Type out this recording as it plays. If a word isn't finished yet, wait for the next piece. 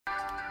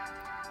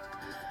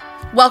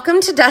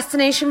Welcome to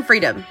Destination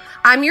Freedom.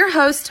 I'm your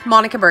host,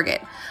 Monica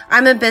Burgett.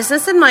 I'm a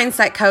business and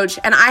mindset coach,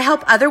 and I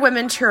help other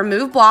women to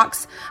remove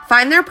blocks,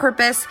 find their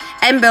purpose,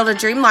 and build a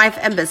dream life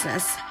and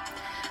business.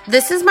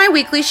 This is my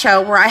weekly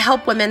show where I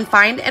help women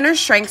find inner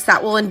strengths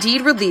that will indeed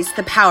release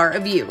the power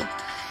of you.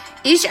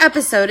 Each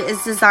episode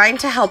is designed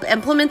to help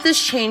implement this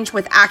change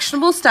with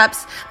actionable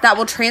steps that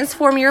will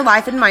transform your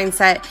life and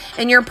mindset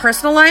in your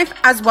personal life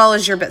as well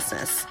as your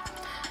business.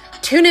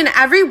 Tune in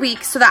every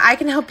week so that I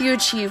can help you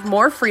achieve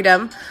more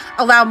freedom,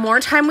 allow more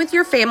time with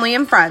your family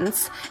and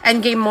friends,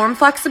 and gain more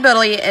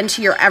flexibility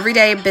into your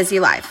everyday busy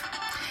life.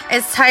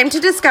 It's time to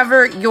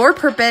discover your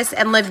purpose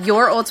and live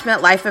your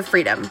ultimate life of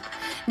freedom.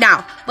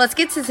 Now, let's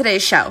get to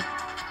today's show.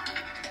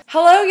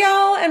 Hello,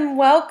 y'all, and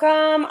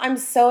welcome. I'm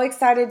so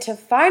excited to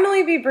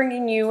finally be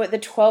bringing you the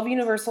 12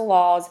 Universal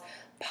Laws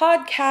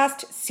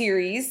podcast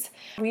series.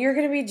 We are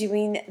going to be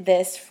doing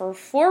this for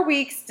 4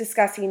 weeks,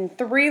 discussing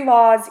 3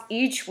 laws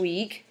each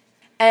week.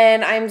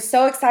 And I'm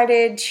so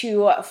excited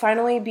to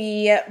finally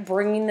be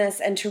bringing this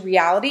into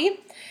reality.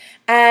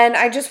 And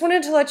I just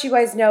wanted to let you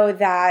guys know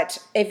that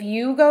if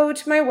you go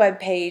to my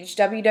webpage,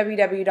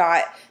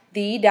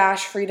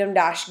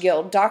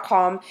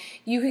 www.the-freedom-guild.com,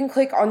 you can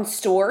click on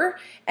store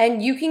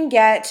and you can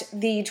get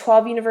the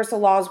 12 Universal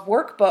Laws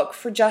workbook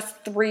for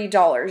just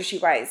 $3,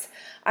 you guys.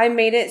 I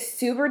made it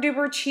super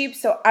duper cheap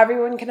so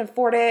everyone can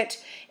afford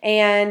it,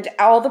 and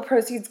all the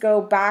proceeds go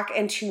back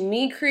into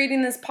me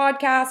creating this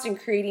podcast and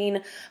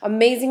creating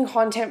amazing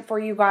content for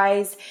you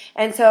guys.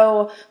 And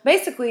so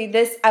basically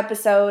this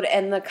episode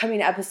and the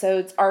coming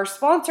episodes are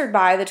sponsored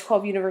by the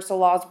 12 Universal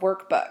Laws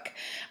workbook.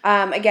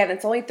 Again,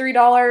 it's only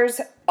 $3.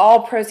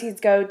 All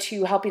proceeds go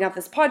to helping out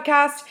this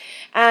podcast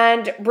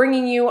and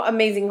bringing you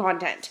amazing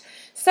content.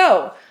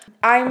 So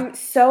I'm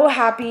so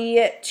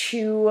happy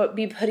to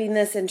be putting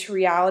this into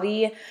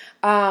reality.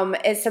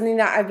 It's something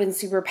that I've been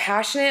super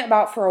passionate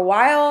about for a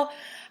while.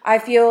 I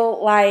feel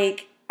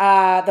like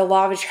the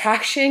law of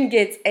attraction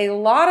gets a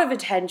lot of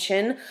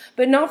attention,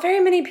 but not very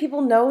many people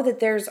know that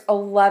there's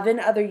 11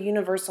 other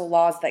universal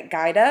laws that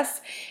guide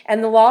us.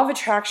 And the law of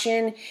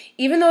attraction,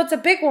 even though it's a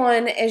big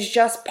one, is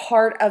just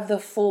part of the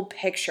full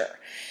picture.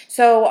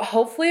 So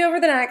hopefully over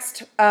the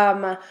next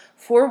 4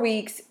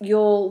 weeks,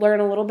 you'll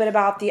learn a little bit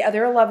about the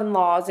other 11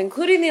 laws,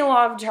 including the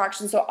law of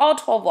attraction, so all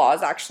 12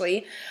 laws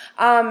actually,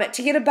 to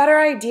get a better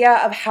idea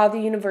of how the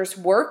universe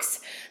works,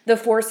 the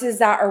forces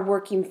that are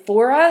working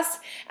for us,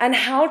 and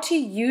how to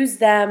use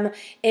them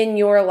in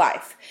your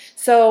life.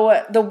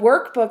 So the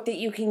workbook that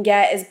you can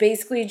get is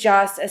basically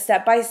just a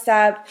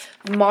step-by-step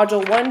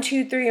module 1,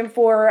 2, 3, and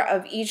 4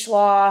 of each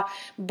law,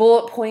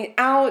 bullet point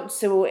out.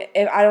 So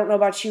I don't know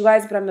about you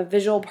guys, but I'm a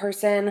visual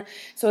person.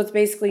 So it's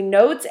basically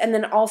notes. And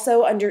then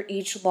also under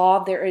each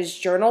law, there is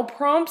journal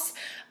prompts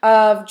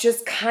of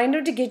just kind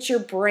of to get your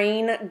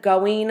brain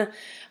going,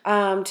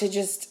 to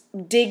just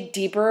dig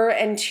deeper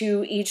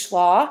into each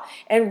law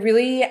and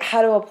really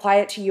how to apply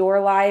it to your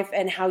life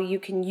and how you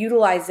can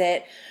utilize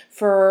it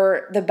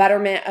for the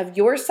betterment of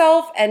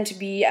yourself and to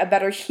be a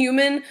better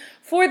human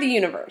for the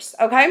universe,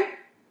 okay?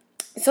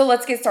 So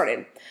let's get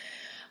started.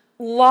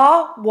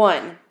 Law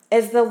 1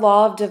 is the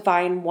law of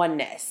divine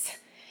oneness.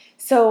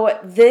 So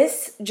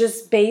this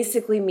just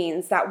basically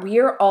means that we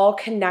are all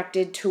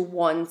connected to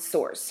one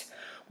source.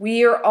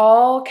 We are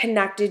all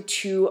connected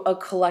to a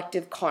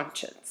collective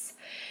conscience.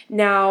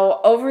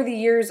 Now, over the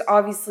years,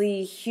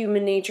 obviously,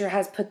 human nature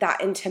has put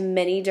that into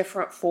many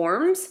different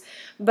forms,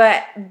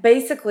 but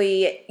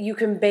basically, you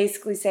can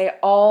basically say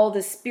all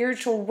the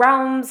spiritual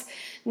realms,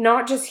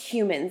 not just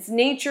humans,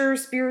 nature,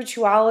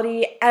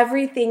 spirituality,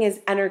 everything is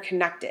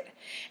interconnected.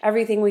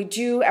 Everything we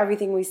do,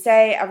 everything we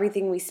say,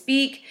 everything we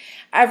speak,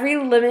 every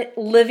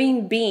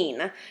living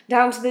being,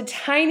 down to the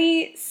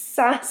tiny,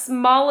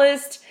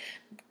 smallest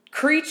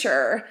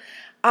creature,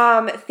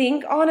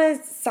 think on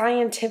a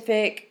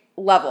scientific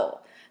level.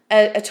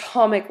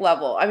 Atomic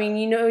level. I mean,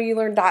 you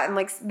learned that in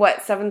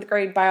 7th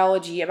grade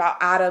biology about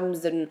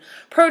atoms and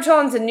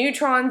protons and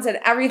neutrons and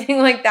everything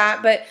like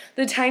that. But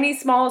the tiny,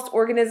 smallest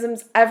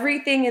organisms,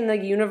 everything in the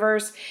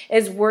universe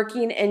is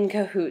working in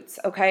cahoots,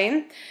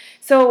 okay?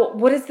 So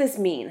what does this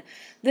mean?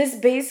 This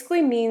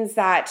basically means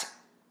that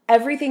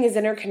everything is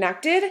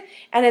interconnected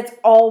and it's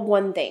all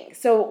one thing.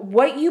 So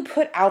what you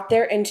put out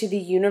there into the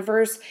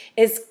universe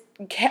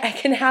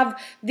can have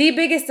the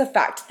biggest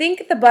effect.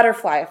 Think the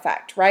butterfly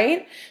effect,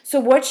 right? So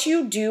what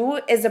you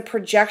do is a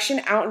projection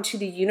out into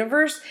the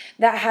universe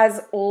that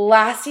has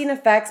lasting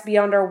effects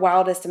beyond our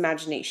wildest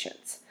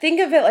imaginations.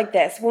 Think of it like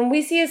this. When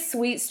we see a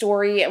sweet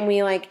story and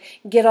we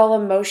get all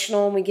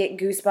emotional and we get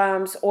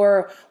goosebumps,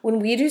 or when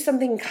we do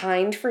something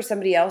kind for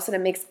somebody else and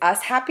it makes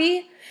us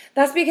happy,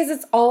 that's because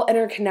it's all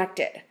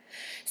interconnected.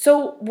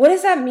 So what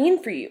does that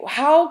mean for you?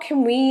 How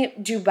can we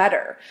do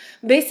better?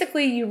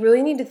 Basically, you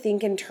really need to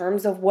think in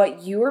terms of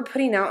what you are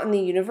putting out in the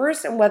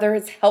universe and whether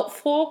it's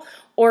helpful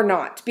or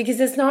not, because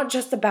it's not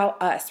just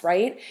about us,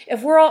 right?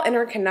 If we're all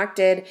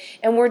interconnected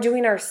and we're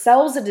doing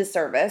ourselves a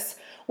disservice,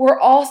 we're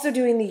also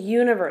doing the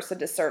universe a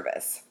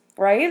disservice,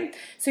 right?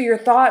 So your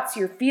thoughts,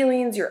 your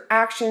feelings, your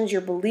actions, your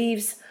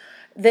beliefs,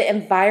 the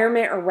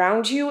environment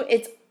around you,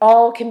 it's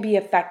all can be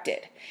affected.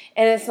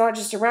 And it's not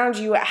just around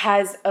you, it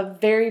has a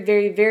very,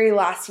 very, very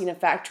lasting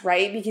effect,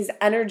 right? Because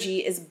energy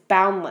is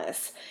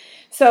boundless.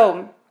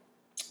 So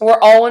we're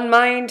all in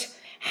mind.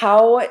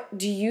 How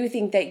do you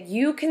think that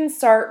you can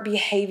start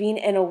behaving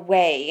in a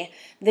way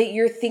that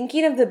you're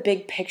thinking of the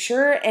big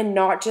picture and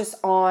not just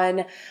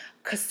on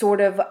sort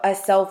of a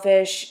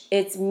selfish,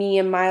 it's me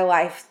and my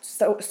life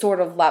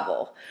sort of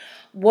level?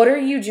 What are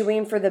you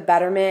doing for the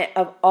betterment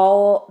of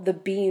all the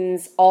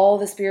beings, all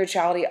the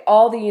spirituality,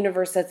 all the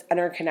universe that's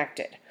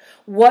interconnected?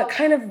 What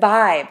kind of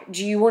vibe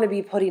do you want to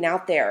be putting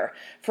out there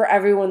for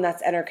everyone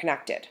that's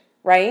interconnected,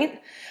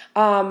 right?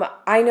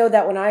 I know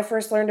that when I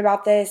first learned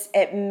about this,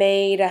 it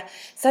made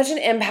such an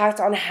impact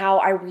on how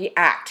I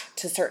react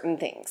to certain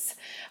things.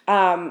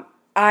 I'm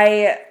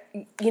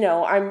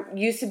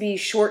used to be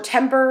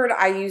short-tempered.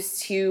 I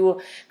used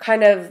to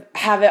kind of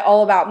have it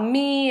all about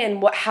me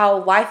and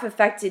how life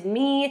affected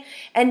me.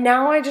 And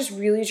now I just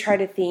really try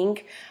to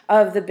think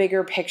of the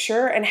bigger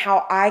picture and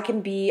how I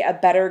can be a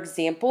better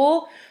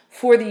example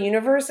for the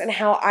universe and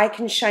how I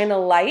can shine a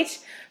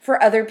light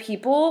for other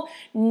people,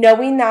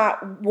 knowing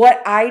that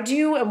what I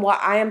do and what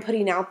I am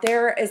putting out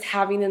there is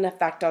having an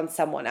effect on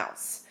someone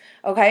else.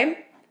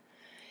 Okay?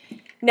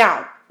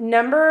 Now,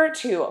 number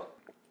 2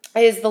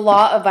 is the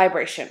law of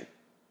vibration.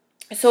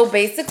 So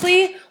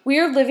basically, we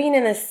are living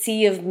in a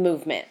sea of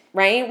movement,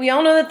 right? We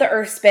all know that the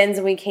earth spins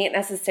and we can't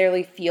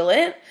necessarily feel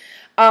it.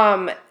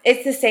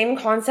 It's the same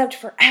concept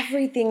for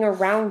everything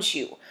around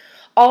you.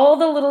 All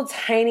the little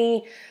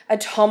tiny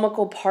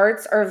atomical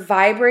parts are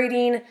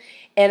vibrating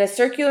in a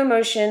circular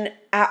motion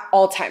at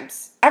all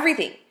times.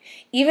 Everything.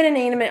 Even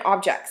inanimate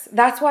objects.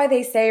 That's why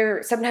they say,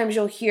 or sometimes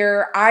you'll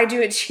hear, I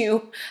do it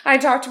too. I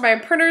talk to my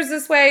printers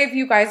this way. If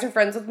you guys are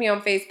friends with me on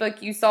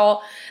Facebook, you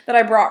saw that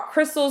I brought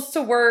crystals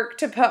to work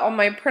to put on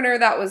my printer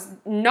that was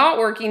not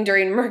working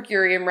during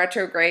Mercury in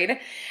retrograde.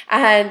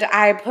 And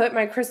I put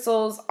my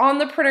crystals on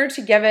the printer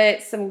to give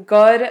it some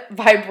good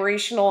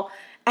vibrational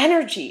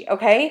energy,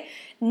 okay?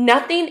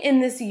 Nothing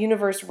in this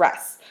universe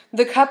rests.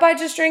 The cup I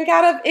just drank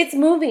out of, it's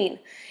moving.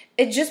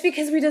 It just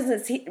because we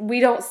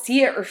don't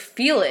see it or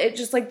feel it,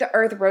 just like the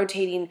earth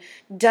rotating,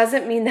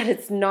 doesn't mean that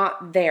it's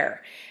not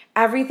there.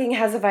 Everything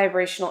has a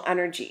vibrational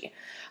energy.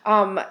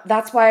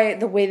 That's why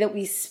the way that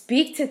we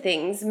speak to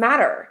things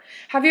matter.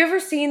 Have you ever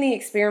seen the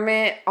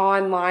experiment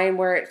online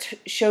where it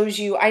shows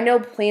you, I know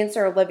plants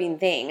are a living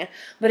thing,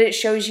 but it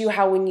shows you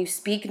how when you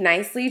speak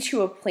nicely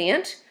to a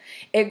plant,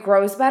 it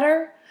grows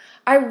better?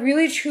 I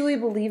really truly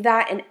believe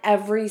that in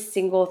every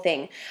single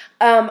thing.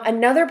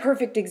 Another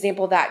perfect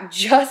example that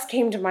just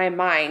came to my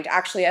mind,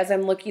 actually, as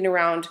I'm looking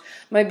around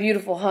my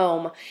beautiful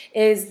home,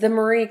 is the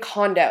Marie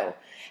Kondo.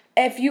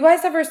 If you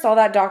guys ever saw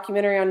that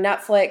documentary on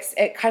Netflix,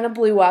 it kind of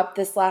blew up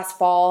this last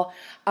fall.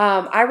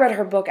 I read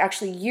her book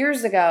actually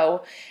years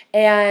ago,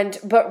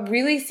 but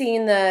really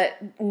seeing the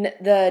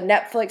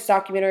Netflix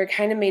documentary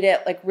kind of made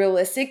it like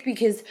realistic,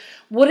 because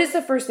what is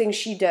the first thing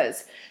she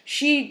does?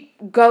 She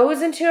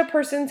goes into a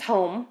person's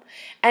home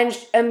and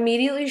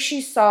immediately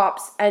she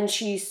stops and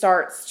she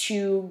starts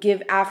to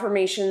give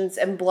affirmations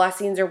and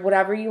blessings, or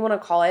whatever you want to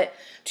call it,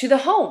 to the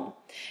home.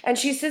 And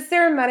she sits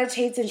there and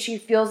meditates and she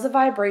feels the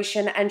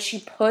vibration and she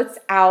puts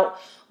out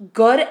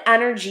good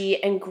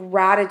energy and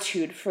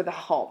gratitude for the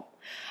home.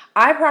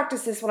 I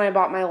practiced this when I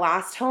bought my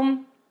last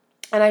home,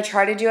 and I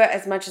try to do it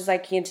as much as I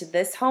can to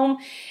this home.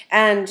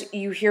 And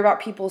you hear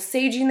about people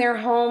saging their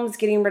homes,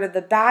 getting rid of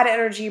the bad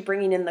energy,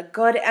 bringing in the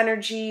good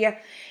energy.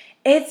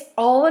 It's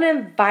all an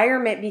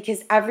environment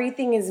because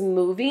everything is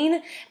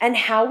moving, and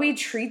how we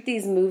treat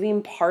these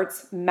moving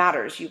parts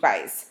matters, you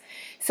guys.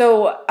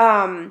 So,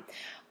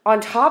 on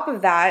top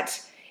of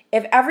that,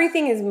 if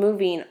everything is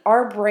moving,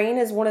 our brain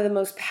is one of the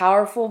most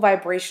powerful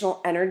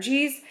vibrational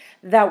energies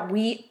that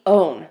we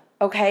own,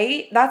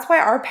 okay? That's why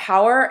our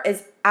power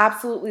is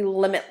absolutely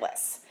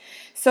limitless.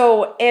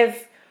 So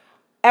if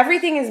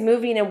everything is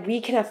moving and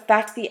we can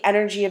affect the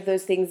energy of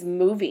those things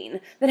moving,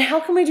 then how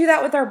can we do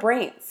that with our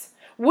brains?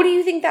 What do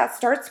you think that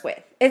starts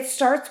with? It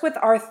starts with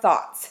our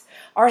thoughts.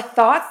 Our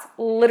thoughts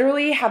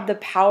literally have the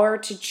power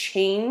to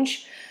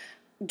change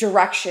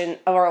direction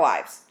of our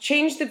lives,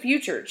 change the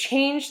future,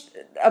 change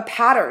a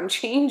pattern,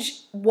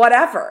 change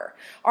whatever.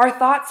 Our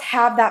thoughts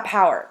have that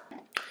power.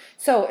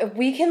 So if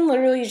we can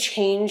literally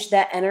change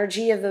the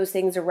energy of those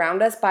things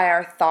around us by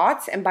our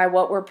thoughts and by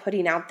what we're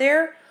putting out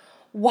there,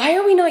 why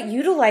are we not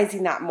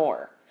utilizing that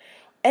more?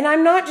 And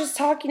I'm not just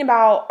talking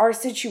about our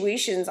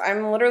situations.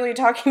 I'm literally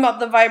talking about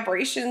the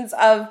vibrations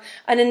of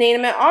an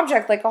inanimate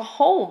object like a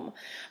home.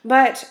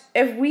 But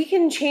if we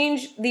can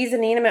change these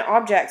inanimate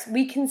objects,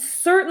 we can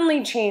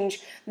certainly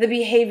change the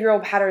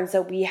behavioral patterns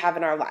that we have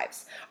in our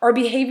lives, our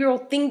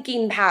behavioral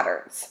thinking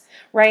patterns,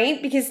 right?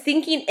 Because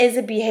thinking is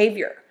a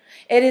behavior.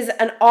 It is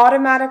an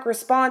automatic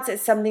response.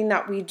 It's something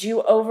that we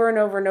do over and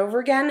over and over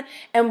again,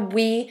 and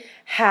we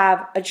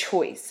have a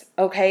choice,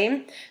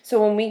 okay?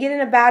 So when we get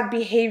in a bad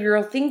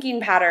behavioral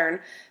thinking pattern,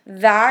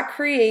 that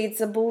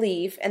creates a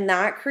belief, and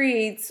that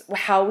creates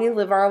how we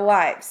live our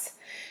lives.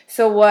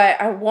 So what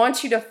I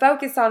want you to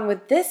focus on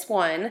with this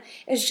one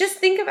is just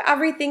think of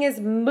everything as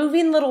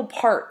moving little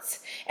parts.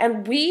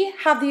 And we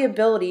have the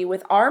ability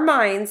with our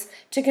minds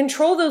to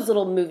control those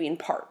little moving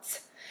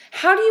parts.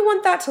 How do you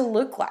want that to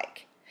look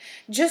like?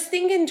 Just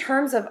think in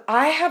terms of,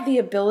 I have the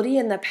ability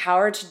and the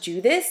power to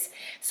do this,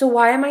 so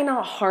why am I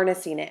not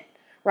harnessing it,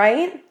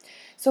 right?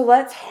 So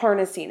let's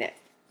harness it.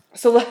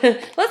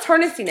 Let's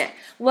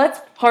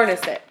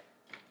harness it.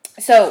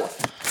 So,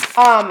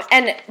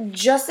 and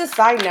just a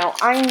side note,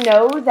 I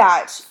know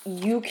that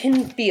you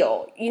can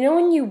feel,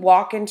 when you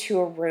walk into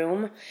a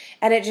room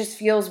and it just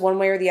feels one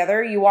way or the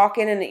other, you walk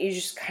in and you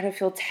just kind of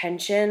feel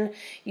tension,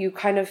 you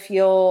kind of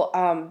feel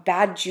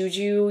bad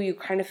juju, you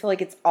kind of feel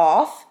like it's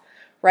off,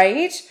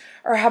 right?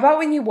 Or how about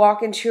when you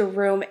walk into a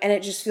room and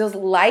it just feels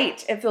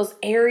light, it feels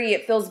airy,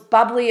 it feels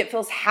bubbly, it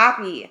feels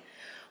happy.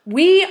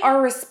 We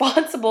are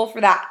responsible for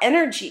that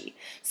energy.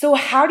 So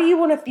how do you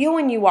want to feel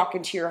when you walk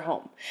into your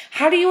home?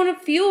 How do you want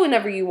to feel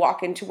whenever you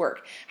walk into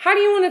work? How do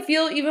you want to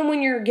feel even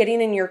when you're getting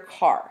in your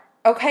car?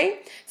 Okay?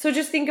 So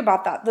just think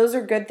about that. Those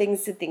are good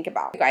things to think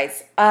about.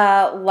 Guys,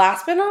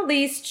 last but not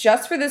least,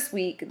 just for this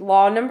week,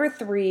 law number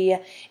 3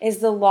 is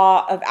the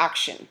law of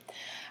action.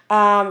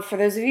 For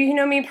those of you who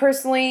know me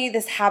personally,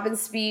 this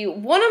happens to be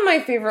one of my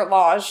favorite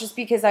laws just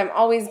because I'm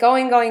always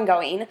going.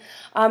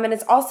 And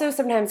it's also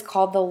sometimes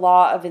called the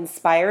law of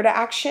inspired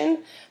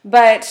action.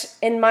 But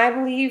in my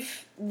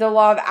belief, the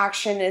law of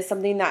action is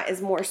something that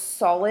is more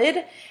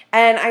solid.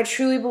 And I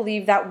truly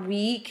believe that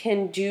we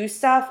can do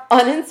stuff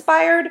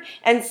uninspired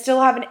and still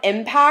have an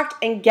impact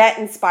and get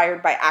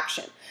inspired by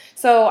action.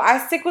 So I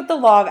stick with the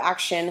law of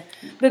action,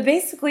 but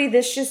basically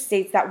this just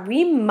states that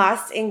we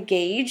must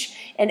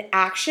engage in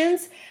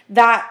actions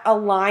that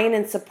align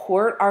and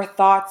support our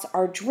thoughts,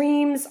 our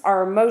dreams,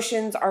 our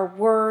emotions, our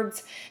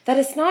words, that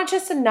it's not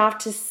just enough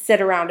to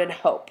sit around and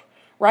hope,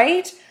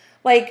 right?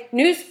 Like,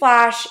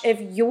 newsflash,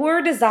 if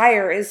your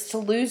desire is to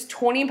lose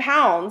 20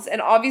 pounds,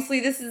 and obviously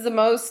this is the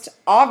most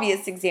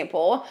obvious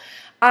example,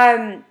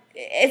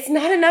 it's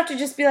not enough to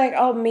just be like,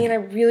 oh man, I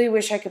really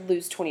wish I could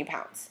lose 20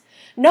 pounds.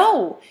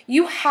 No,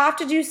 you have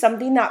to do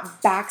something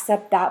that backs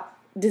up that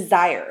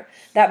desire,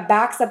 that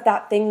backs up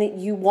that thing that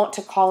you want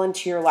to call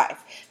into your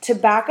life, to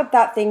back up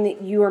that thing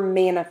that you are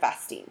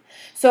manifesting.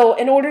 So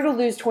in order to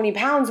lose 20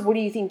 pounds, what do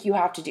you think you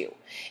have to do?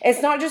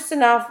 It's not just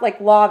enough like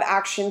law of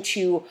action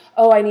to,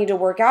 oh, I need to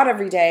work out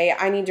every day,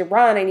 I need to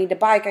run, I need to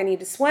bike, I need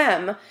to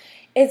swim.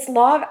 It's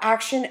law of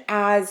action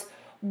as,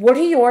 what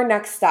are your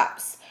next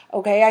steps?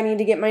 Okay, I need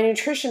to get my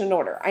nutrition in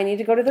order. I need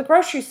to go to the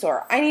grocery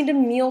store. I need to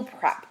meal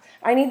prep.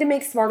 I need to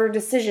make smarter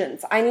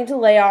decisions. I need to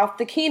lay off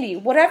the candy.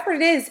 Whatever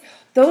it is,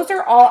 those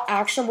are all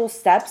actionable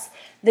steps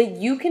that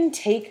you can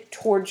take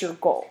towards your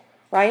goal,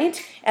 right?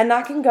 And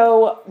that can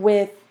go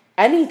with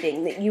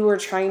anything that you are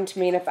trying to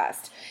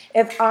manifest.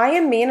 If I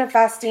am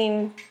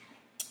manifesting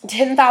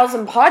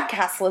 10,000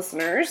 podcast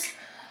listeners,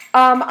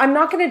 I'm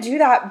not going to do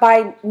that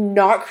by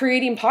not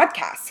creating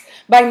podcasts,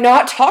 by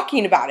not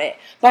talking about it,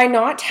 by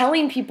not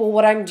telling people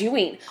what I'm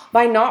doing,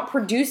 by not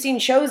producing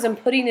shows and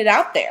putting it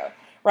out there.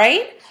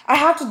 Right? I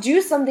have to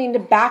do something to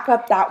back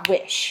up that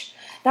wish.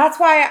 That's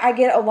why I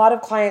get a lot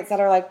of clients that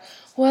are like,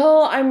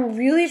 well, I'm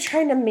really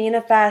trying to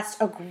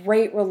manifest a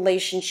great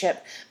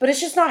relationship, but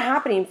it's just not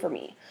happening for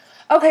me.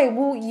 Okay,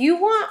 well, you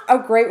want a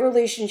great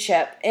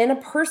relationship in a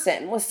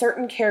person with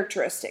certain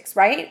characteristics,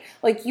 right?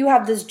 Like you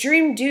have this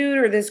dream dude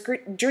or this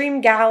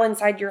dream gal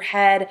inside your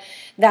head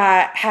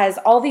that has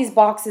all these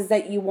boxes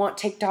that you want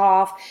ticked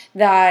off,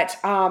 that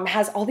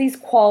has all these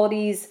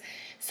qualities.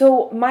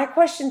 So my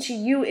question to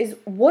you is,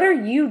 what are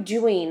you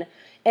doing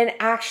in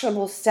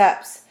actionable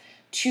steps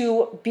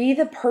to be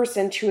the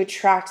person to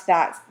attract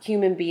that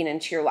human being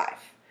into your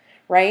life,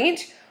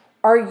 right?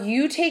 Are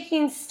you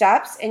taking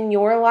steps in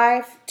your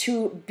life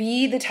to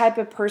be the type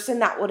of person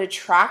that would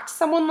attract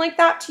someone like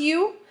that to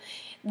you?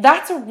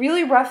 That's a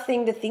really rough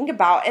thing to think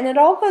about. And it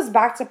all goes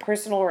back to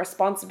personal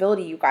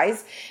responsibility, you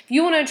guys. If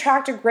you want to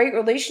attract a great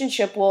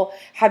relationship, well,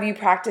 have you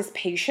practiced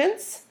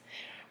patience?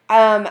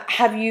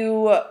 Have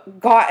you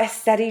got a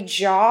steady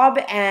job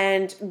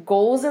and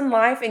goals in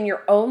life, in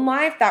your own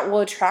life, that will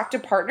attract a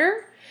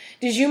partner?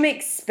 Did you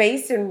make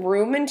space and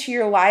room into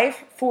your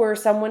life for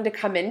someone to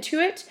come into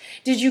it?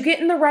 Did you get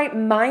in the right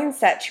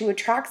mindset to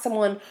attract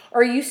someone?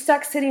 Or are you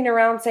stuck sitting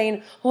around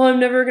saying, oh,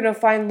 I'm never going to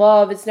find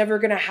love, it's never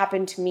going to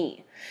happen to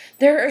me?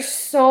 There are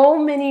so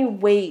many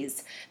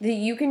ways that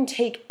you can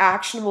take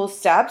actionable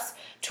steps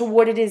to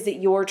what it is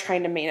that you're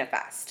trying to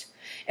manifest.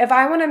 If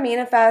I want to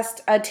manifest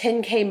a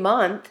 10K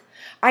month,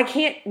 I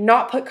can't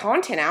not put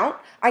content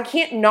out. I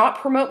can't not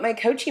promote my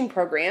coaching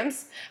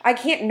programs. I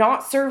can't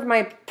not serve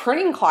my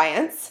printing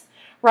clients,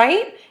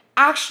 right?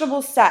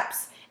 Actionable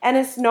steps. And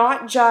it's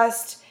not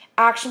just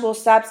actionable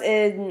steps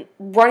in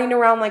running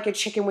around like a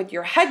chicken with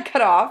your head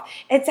cut off.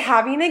 It's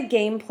having a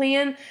game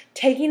plan,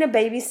 taking a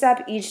baby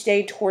step each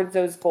day towards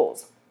those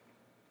goals.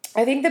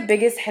 I think the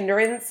biggest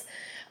hindrance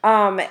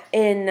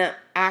in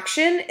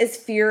action is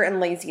fear and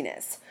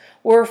laziness.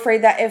 We're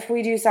afraid that if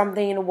we do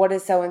something, what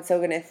is so-and-so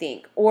going to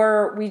think?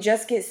 Or we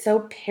just get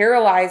so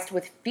paralyzed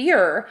with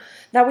fear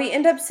that we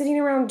end up sitting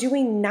around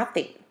doing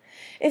nothing.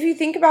 If you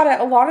think about it,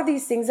 a lot of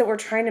these things that we're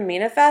trying to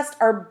manifest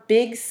are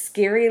big,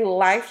 scary,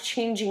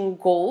 life-changing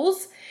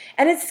goals.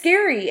 And it's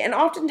scary. And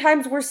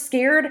oftentimes we're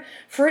scared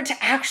for it to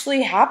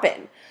actually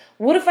happen.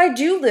 What if I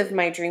do live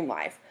my dream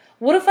life?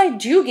 What if I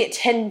do get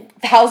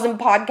 10,000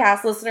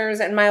 podcast listeners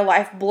and my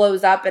life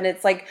blows up and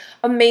it's like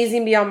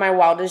amazing beyond my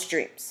wildest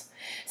dreams?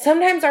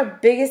 Sometimes our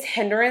biggest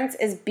hindrance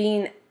is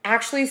being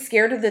actually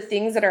scared of the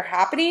things that are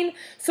happening,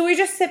 so we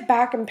just sit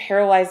back and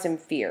paralyzed in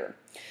fear.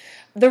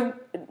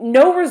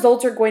 No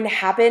results are going to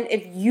happen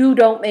if you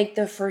don't make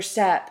the first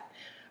step.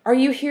 Are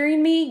you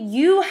hearing me?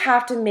 You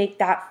have to make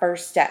that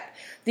first step.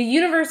 The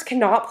universe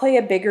cannot play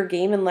a bigger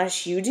game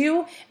unless you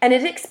do, and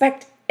it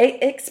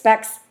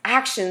expects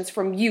actions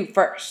from you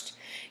first.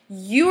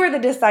 You are the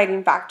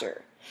deciding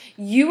factor.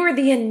 You are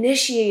the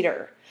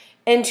initiator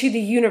into the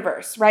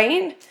universe,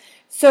 right?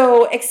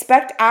 So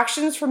expect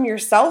actions from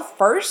yourself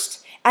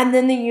first, and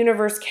then the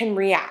universe can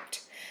react.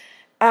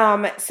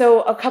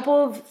 So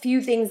a few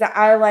things that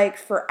I like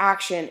for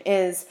action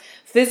is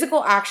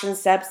physical action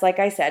steps, like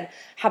I said.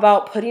 How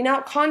about putting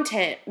out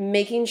content,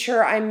 making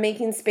sure I'm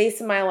making space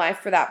in my life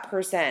for that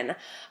person,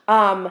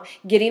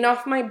 getting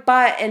off my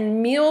butt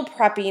and meal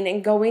prepping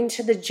and going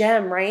to the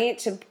gym, right?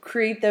 To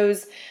create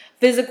those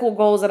physical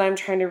goals that I'm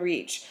trying to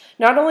reach.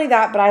 Not only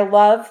that, but I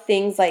love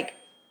things like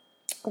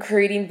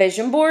creating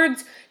vision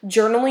boards,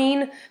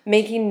 journaling,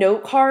 making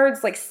note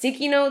cards, like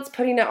sticky notes,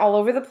 putting it all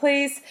over the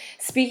place,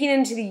 speaking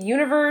into the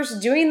universe,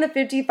 doing the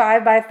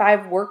 55 by 5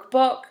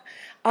 workbook,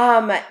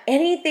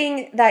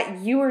 anything that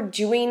you are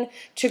doing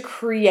to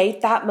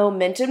create that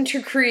momentum,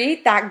 to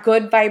create that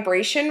good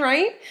vibration,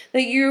 right?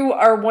 That you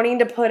are wanting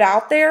to put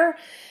out there.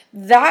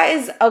 That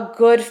is a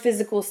good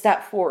physical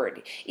step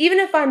forward. Even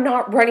if I'm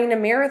not running a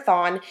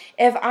marathon,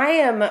 if I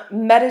am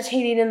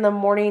meditating in the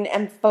morning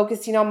and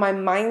focusing on my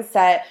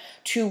mindset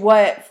to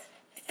what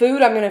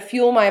food I'm going to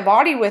fuel my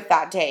body with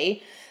that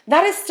day,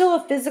 that is still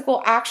a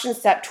physical action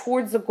step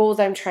towards the goals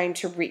I'm trying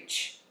to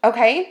reach.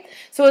 Okay?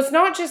 So it's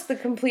not just the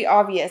complete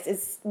obvious.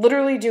 It's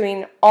literally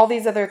doing all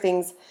these other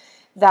things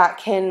that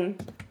can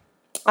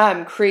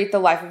create the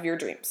life of your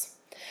dreams.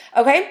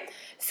 Okay?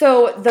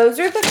 So those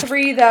are the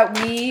 3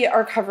 that we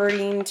are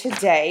covering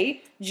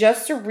today.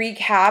 Just to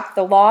recap,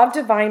 the law of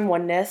divine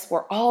oneness,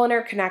 we're all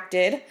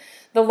interconnected.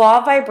 The law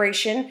of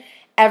vibration,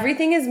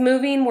 everything is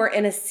moving. We're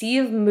in a sea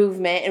of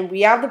movement, and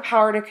we have the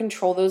power to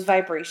control those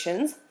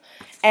vibrations.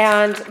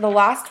 And the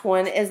last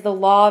one is the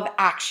law of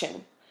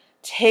action.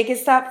 Take a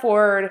step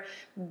forward,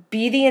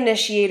 be the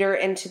initiator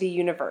into the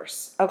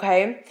universe,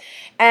 okay?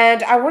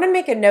 And I want to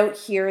make a note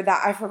here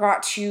that I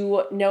forgot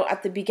to note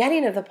at the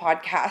beginning of the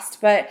podcast,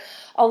 but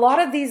a lot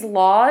of these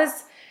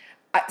laws,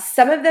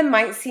 some of them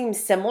might seem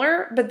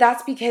similar, but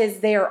that's because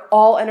they are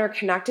all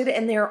interconnected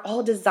and they are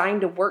all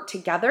designed to work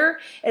together.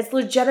 It's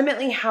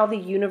legitimately how the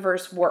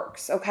universe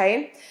works,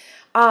 okay?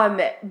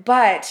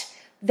 But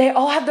they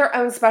all have their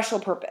own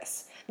special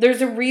purpose.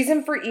 There's a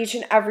reason for each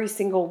and every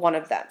single one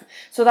of them.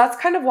 So that's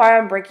kind of why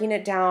I'm breaking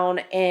it down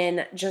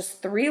in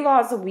just 3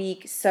 laws a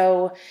week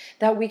so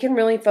that we can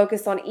really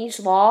focus on each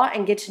law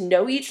and get to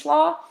know each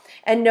law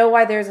and know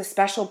why there's a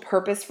special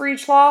purpose for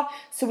each law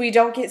so we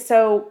don't get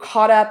so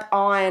caught up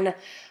on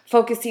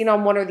focusing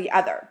on one or the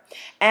other.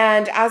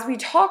 And as we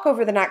talk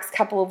over the next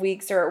couple of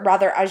weeks, or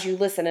rather as you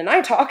listen and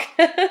I talk,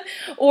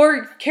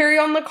 or carry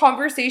on the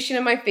conversation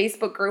in my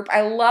Facebook group,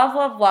 I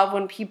love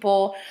when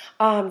people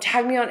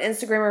tag me on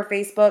Instagram or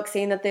Facebook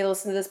saying that they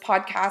listen to this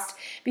podcast,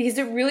 because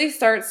it really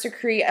starts to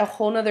create a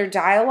whole nother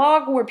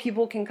dialogue where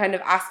people can kind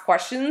of ask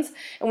questions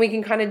and we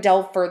can kind of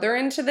delve further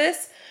into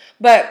this.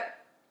 But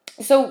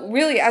so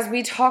really, as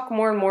we talk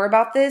more and more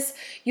about this,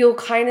 you'll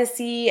kind of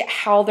see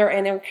how they're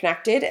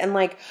interconnected and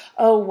like,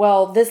 oh,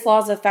 well, this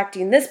law is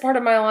affecting this part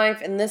of my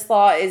life and this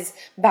law is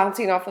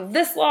bouncing off of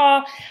this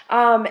law.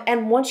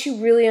 And once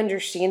you really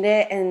understand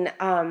it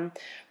and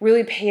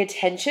really pay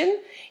attention,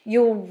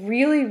 you'll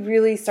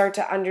really start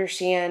to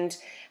understand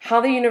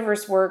how the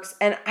universe works.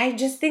 And I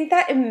just think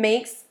that it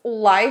makes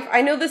life,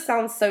 I know this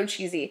sounds so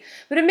cheesy,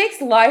 but it makes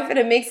life and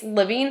it makes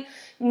living,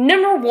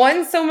 number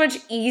one, so much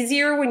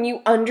easier when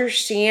you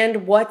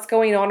understand what's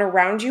going on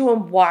around you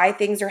and why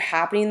things are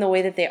happening the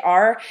way that they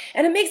are.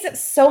 And it makes it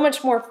so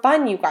much more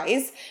fun, you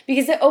guys,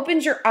 because it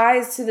opens your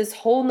eyes to this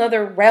whole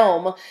nother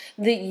realm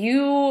that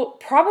you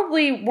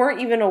probably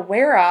weren't even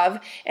aware of.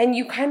 And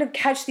you kind of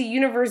catch the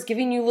universe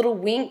giving you little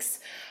winks,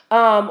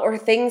 or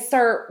things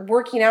start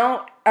working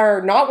out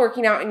or not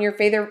working out in your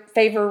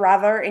favor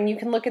rather. And you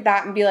can look at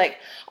that and be like,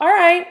 all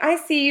right, I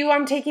see you.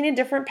 I'm taking a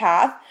different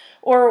path.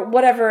 Or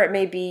whatever it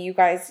may be, you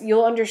guys,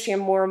 you'll understand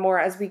more and more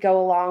as we go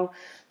along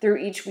through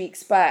each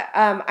week's. But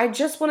I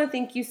just want to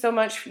thank you so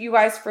much, you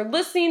guys, for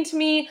listening to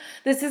me.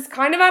 This is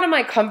kind of out of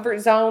my comfort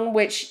zone,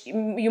 which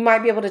you might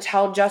be able to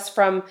tell just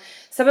from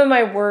some of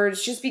my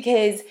words, just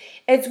because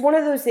it's one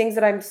of those things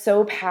that I'm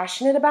so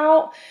passionate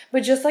about.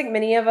 But just like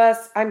many of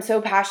us, I'm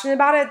so passionate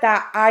about it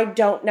that I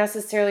don't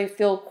necessarily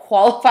feel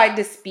qualified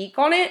to speak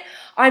on it.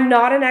 I'm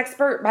not an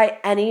expert by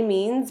any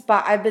means,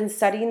 but I've been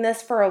studying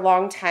this for a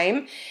long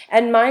time.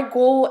 And my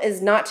goal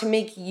is not to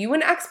make you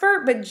an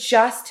expert, but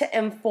just to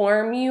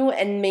inform you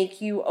and make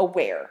you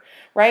aware.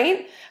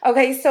 Right?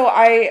 Okay, so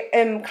I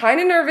am kind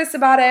of nervous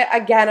about it.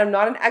 Again, I'm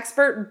not an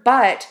expert,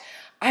 but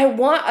I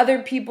want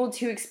other people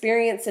to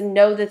experience and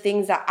know the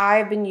things that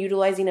I've been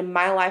utilizing in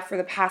my life for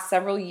the past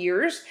several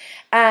years.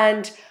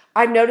 And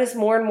I've noticed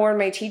more and more in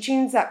my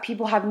teachings that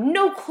people have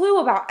no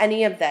clue about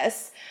any of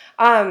this.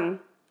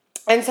 And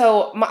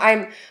so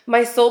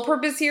my sole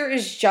purpose here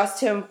is just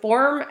to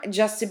inform,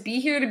 just to be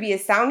here, to be a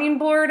sounding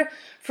board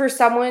for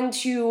someone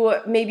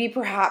to maybe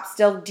perhaps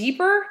delve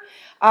deeper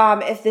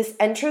if this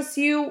interests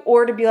you,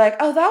 or to be like,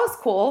 oh, that was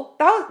cool.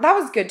 That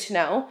was good to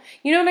know.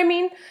 You know what I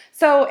mean?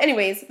 So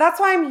anyways, that's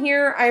why I'm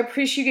here. I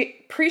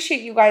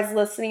appreciate you guys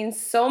listening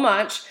so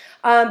much.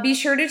 Be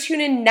sure to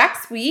tune in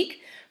next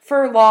week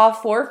for Law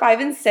 4, 5,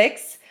 and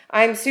 6.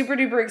 I'm super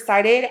duper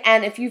excited.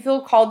 And if you feel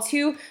called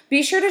to,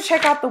 be sure to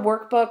check out the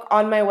workbook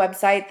on my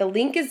website. The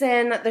link is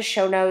in the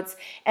show notes,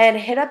 and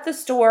hit up the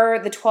store,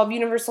 the 12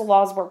 Universal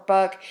Laws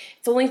workbook.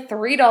 It's only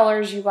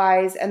 $3, you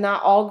guys, and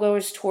that all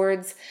goes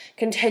towards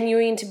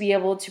continuing to be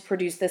able to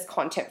produce this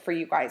content for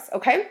you guys.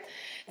 Okay.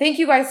 Thank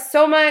you guys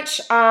so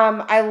much.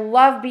 I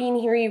love being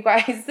here, you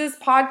guys. This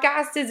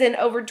podcast is in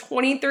over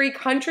 23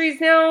 countries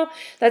now.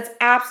 That's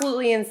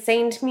absolutely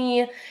insane to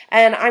me.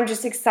 And I'm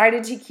just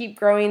excited to keep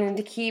growing and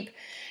to keep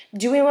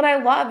doing what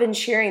I love and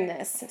sharing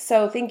this.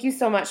 So thank you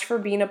so much for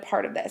being a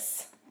part of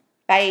this.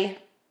 Bye.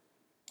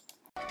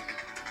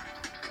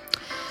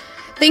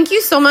 Thank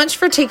you so much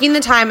for taking the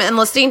time and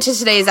listening to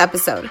today's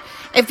episode.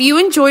 If you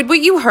enjoyed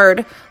what you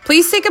heard,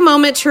 please take a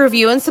moment to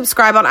review and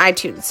subscribe on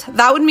iTunes.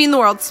 That would mean the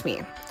world to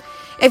me.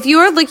 If you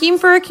are looking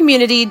for a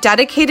community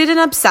dedicated and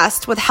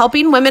obsessed with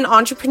helping women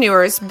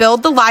entrepreneurs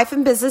build the life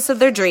and business of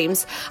their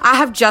dreams, I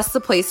have just the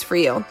place for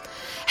you.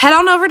 Head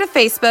on over to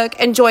Facebook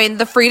and join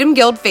the Freedom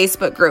Guild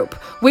Facebook group.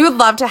 We would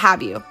love to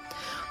have you.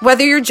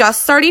 Whether you're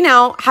just starting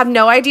out, have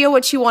no idea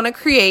what you want to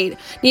create,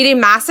 need a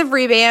massive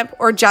revamp,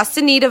 or just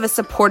in need of a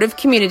supportive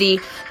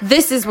community,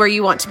 this is where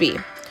you want to be.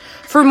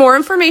 For more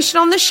information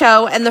on the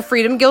show and the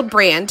Freedom Guild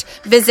brand,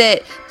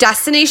 visit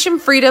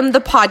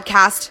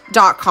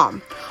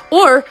destinationfreedomthepodcast.com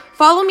or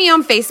follow me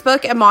on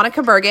Facebook at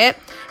Monica Burgett,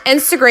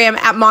 Instagram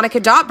at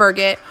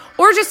monica.burgett,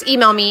 or just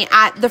email me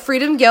at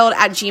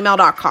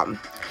thefreedomguild@gmail.com.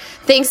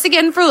 Thanks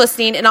again for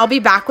listening, and I'll be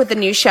back with a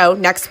new show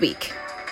next week.